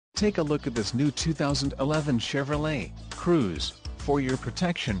take a look at this new 2011 Chevrolet Cruze. For your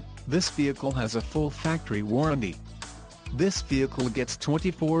protection, this vehicle has a full factory warranty. This vehicle gets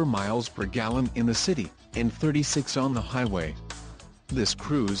 24 miles per gallon in the city, and 36 on the highway. This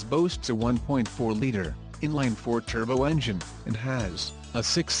Cruze boasts a 1.4-liter, inline-4 turbo engine, and has a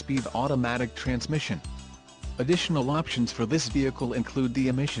 6-speed automatic transmission. Additional options for this vehicle include the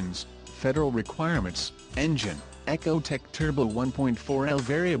emissions, federal requirements, engine, EcoTech Turbo 1.4L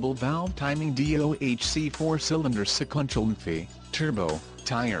variable valve timing DOHC 4-cylinder sequential NFI, turbo,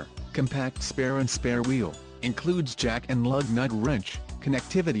 tire, compact spare and spare wheel, includes jack and lug nut wrench,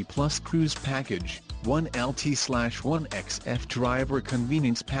 connectivity plus cruise package, 1LT/1XF driver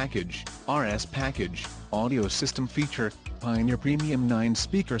convenience package, RS package, audio system feature, Pioneer Premium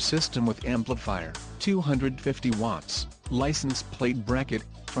 9-speaker system with amplifier, 250 watts, license plate bracket,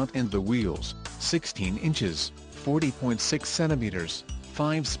 front end the wheels, 16 inches, 40.6 centimeters,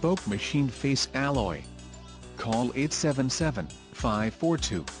 5-spoke machine face alloy. Call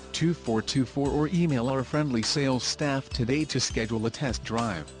 877-542-2424 or email our friendly sales staff today to schedule a test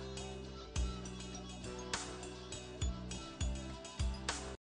drive.